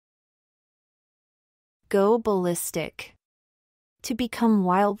Go ballistic. To become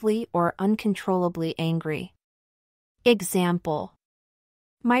wildly or uncontrollably angry. Example.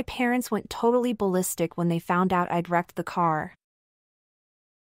 My parents went totally ballistic when they found out I'd wrecked the car.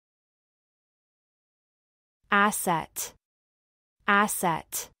 Asset.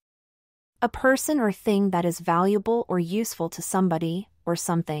 Asset. A person or thing that is valuable or useful to somebody or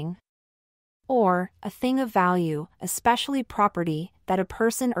something. Or, a thing of value, especially property, that a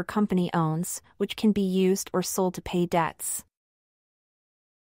person or company owns, which can be used or sold to pay debts.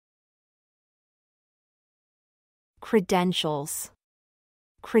 Credentials.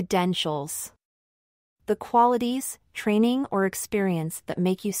 Credentials. The qualities, training, or experience that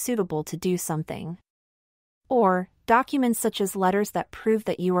make you suitable to do something. Or, documents such as letters that prove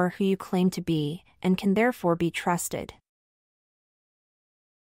that you are who you claim to be, and can therefore be trusted.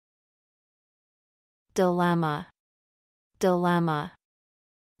 Dilemma. Dilemma.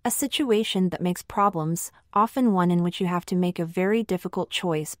 A situation that makes problems, often one in which you have to make a very difficult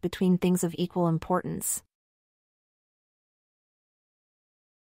choice between things of equal importance.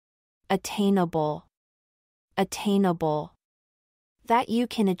 Attainable. Attainable. That you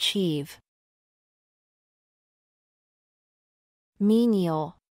can achieve.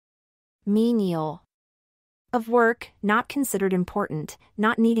 Menial. Menial. Of work, not considered important,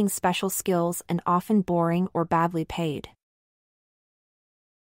 not needing special skills and often boring or badly paid.